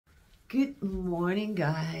Good morning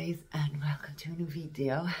guys and welcome to a new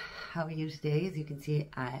video. How are you today? As you can see,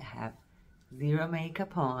 I have zero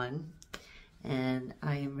makeup on and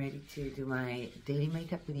I am ready to do my daily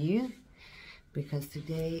makeup with you because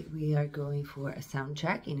today we are going for a sound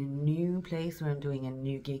check in a new place where I'm doing a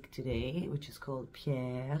new gig today, which is called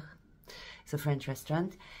Pierre. It's a French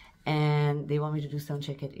restaurant and they want me to do sound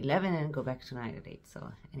check at 11 and go back tonight at 8.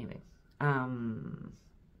 So anyway,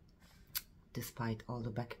 despite all the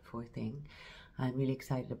back and forth thing, I'm really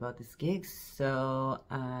excited about this gig, so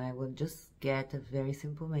I will just get a very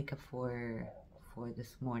simple makeup for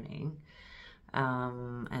this morning,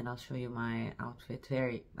 and I'll show you my outfit.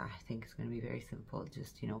 I think it's going to be very simple,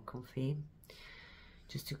 just, you know, comfy,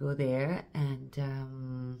 just to go there, and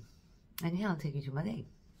yeah, I'll take you to my day.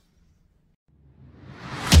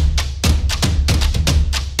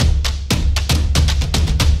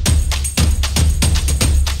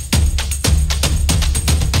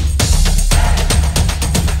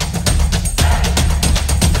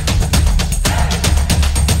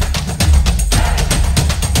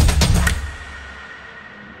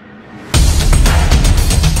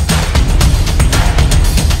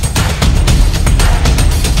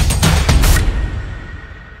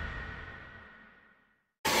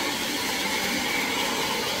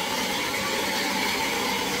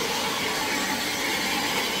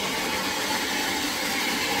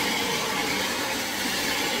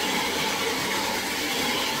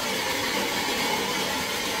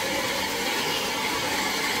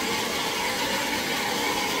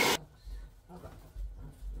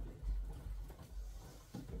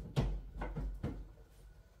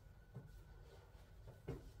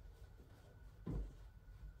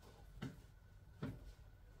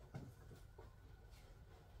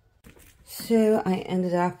 So I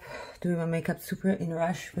ended up doing my makeup super in a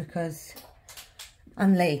rush because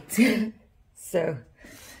I'm late. So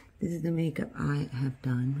this is the makeup I have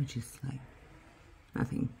done, which is like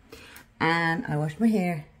nothing. And I washed my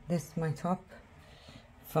hair. This is my top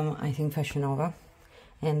from, I think, Fashion Nova.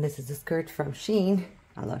 And this is the skirt from Shein.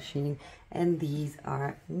 I love Shein. And these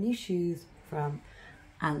are new shoes from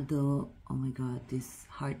Aldo. Oh my god, this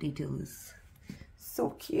heart detail is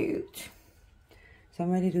so cute. So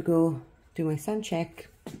I'm ready to go do my sound check.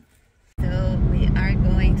 So we are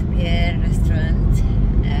going to Pierre restaurant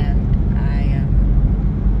and I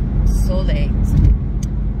am so late.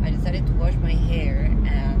 I decided to wash my hair and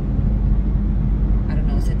I don't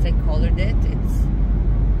know, since I colored it, it's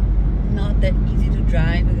not that easy to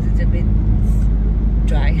dry because it's a bit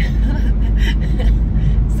dry.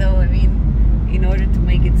 So I mean, in order to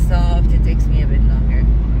make it soft, it takes me a bit longer.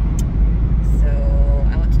 So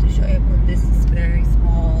I wanted to show you about this very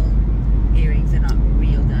small earrings. Are not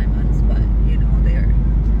real diamonds, but you know, they're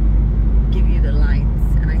give you the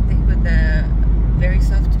lights, and I think with the very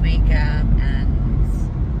soft makeup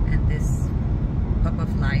and this pop-up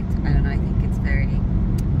light, I don't know, I think it's very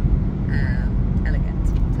elegant,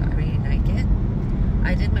 so I really like it.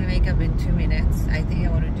 I did my makeup in 2 minutes. I think I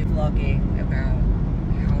want to do vlogging about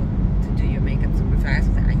how to do your makeup super fast.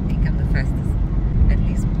 I think I'm the fastest, at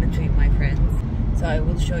least between my friends, so I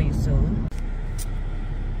will show you soon.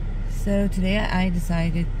 So today I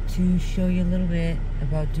decided to show you a little bit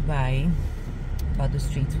about Dubai, about the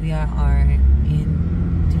streets. We are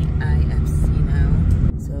in the IFC now,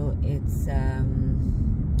 so it's a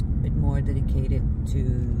bit more dedicated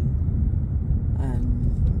to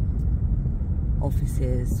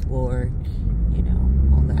offices, work, you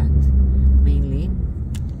know, all that, mainly.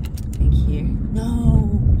 I think here, no,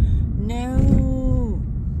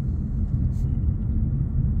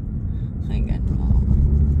 I got wrong.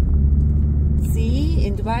 See,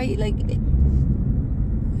 in Dubai, like,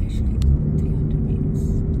 actually 300 meters.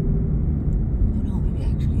 Oh no, maybe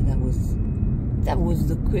actually that was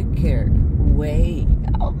the quicker way.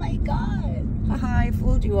 Oh my god! Haha, I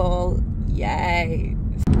fooled you all. Yay!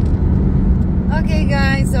 Okay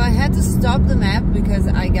guys, so I had to stop the map because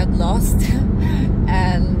I got lost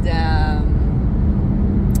and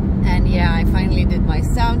yeah, I finally did my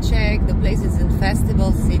sound check. The place is in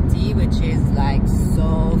Festival City, which is like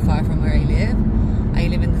so far from where I live. I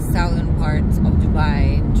live in the southern part of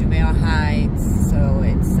Dubai, Jumeirah Heights, so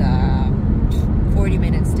it's 40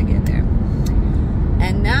 minutes to get there.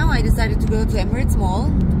 And now I decided to go to Emirates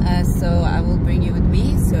Mall, so I will bring you with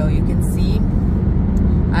me so you can see.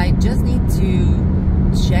 I just need to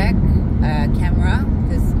check camera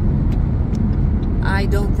because I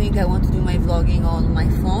don't think I want to do my vlogging on my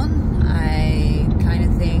phone. I kind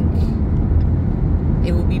of think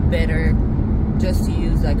it would be better just to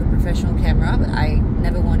use like a professional camera, but I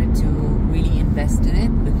never wanted to really invest in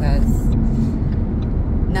it because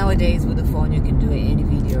nowadays with the phone you can do any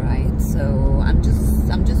video, right? So I'm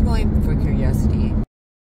just going for curiosity.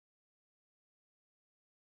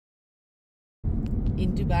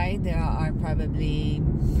 In Dubai, there are probably,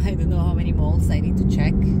 I don't know how many malls. I need to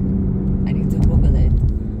check. I need to Google it.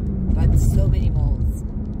 But so many malls.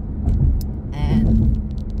 And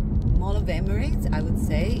Mall of Emirates, I would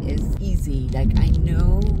say, is easy. Like, I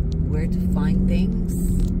know where to find things.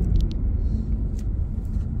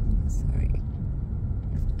 Sorry.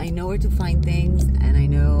 I know where to find things, and I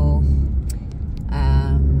know,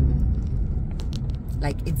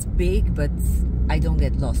 like, it's big, but I don't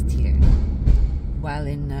get lost here. While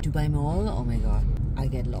in Dubai Mall, oh my god, I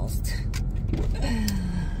get lost.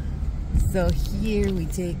 So here we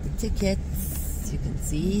take the tickets, you can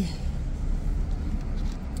see.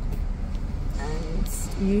 And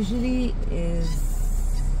usually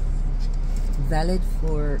is valid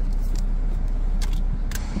for,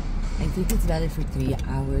 I think it's valid for 3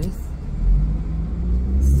 hours.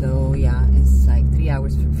 So yeah, it's like 3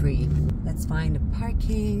 hours for free. Let's find the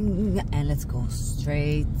parking and let's go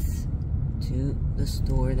straight to the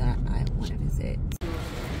store that I want to visit.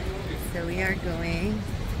 So we are going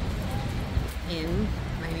in.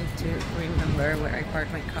 I need to remember where I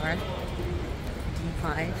parked my car.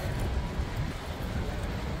 D5.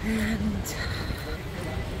 And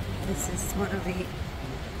this is one of the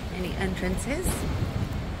many entrances.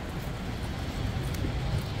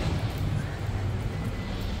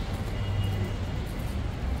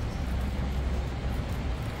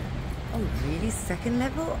 Oh really? Second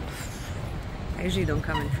level? I usually don't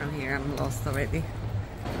come in from here, I'm lost already.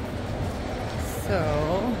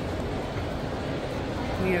 So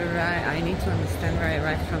we arrive. I need to understand where I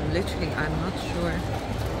arrived from. Literally, I'm not sure.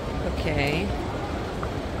 Okay.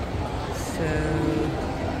 So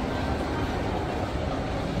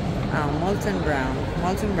Molten Brown.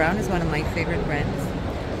 Molten Brown is one of my favorite brands.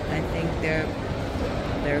 I think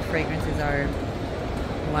their fragrances are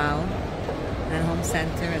wow. And Home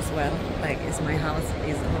Center as well. Like, is my house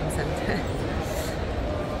is a Home Center.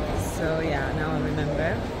 So yeah, now I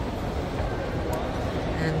remember.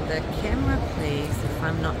 And the camera place, if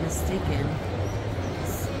I'm not mistaken,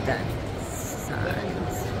 is that side.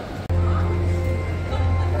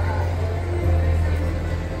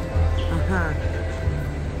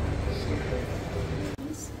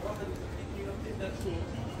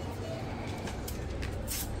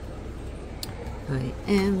 I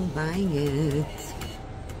am buying it.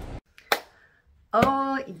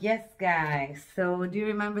 Oh yes guys, so do you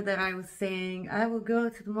remember that I was saying I will go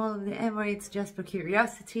to the Mall of the Emirates just for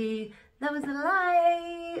curiosity? That was a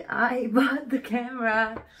lie. I bought the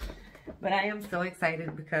camera, but I am so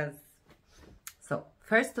excited because, so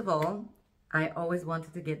first of all, I always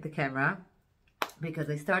wanted to get the camera because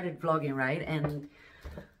I started vlogging, right? And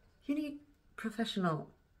you need professional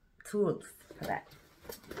tools for that.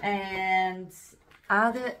 And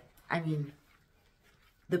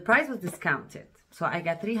the price was discounted. So I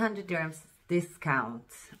got 300 dirhams discount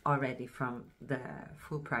already from the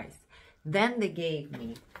full price. Then they gave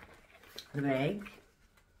me the bag.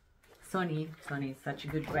 Sony is such a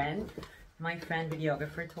good brand. My friend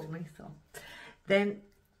videographer told me so. Then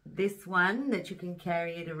this one that you can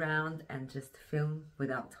carry it around and just film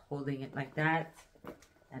without holding it like that.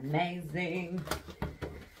 Amazing.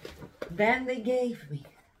 Then they gave me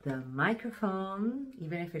the microphone,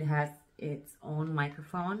 even if it has its own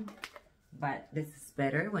microphone, but this is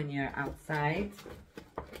better when you're outside.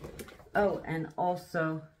 Oh, and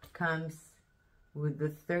also comes with the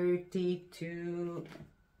 32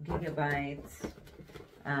 gigabyte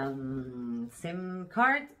SIM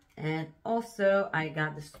card, and also I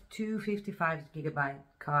got this 255 gigabyte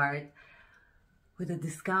card with a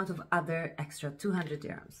discount of other extra 200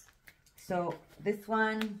 dirhams. So this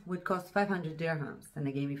one would cost 500 dirhams and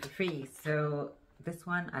they gave me for free. So this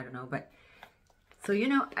one, I don't know, but so you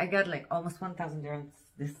know, I got like almost 1,000 dirhams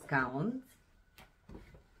discount.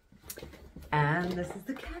 And this is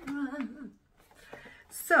the camera.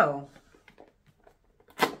 So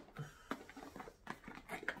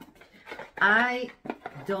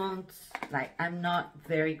I'm not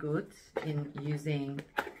very good in using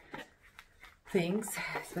things,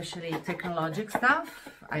 especially technological stuff.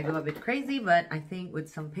 I go a bit crazy, but I think with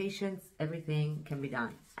some patience, everything can be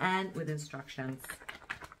done. And with instructions.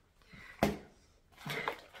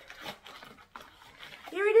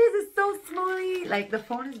 Here it is, it's so small. Like the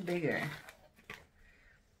phone is bigger.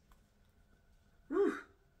 Whew.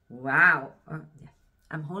 Wow. Oh, yeah.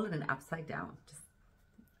 I'm holding it upside down just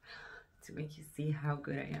to make you see how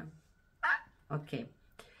good I am. Okay.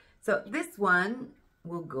 So this one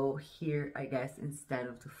will go here, I guess, instead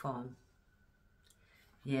of the phone.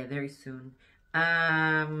 Yeah, very soon.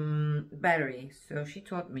 battery. So she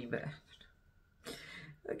taught me, but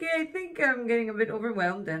okay, I think I'm getting a bit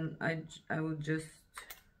overwhelmed, and I will just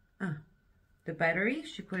the battery,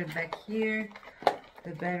 she put it back here.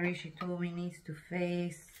 The battery, she told me, needs to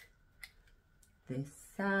face this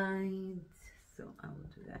side, so I will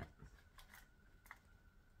do that.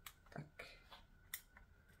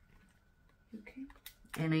 Okay,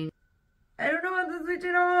 and I don't know how to switch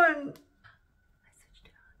it on. I switched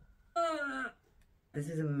it on. This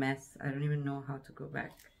is a mess. I don't even know how to go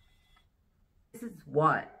back. This is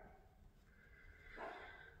what?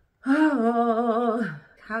 Oh,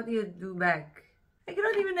 how do you do back? I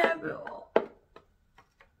cannot even have it.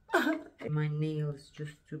 My nail is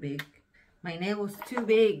just too big. My nail was too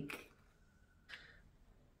big.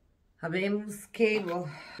 Abbiamo cable.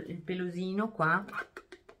 Il pelosino qua.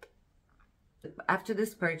 After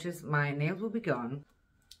this purchase, my nails will be gone.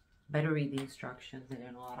 Better read the instructions,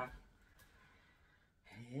 Eleonora.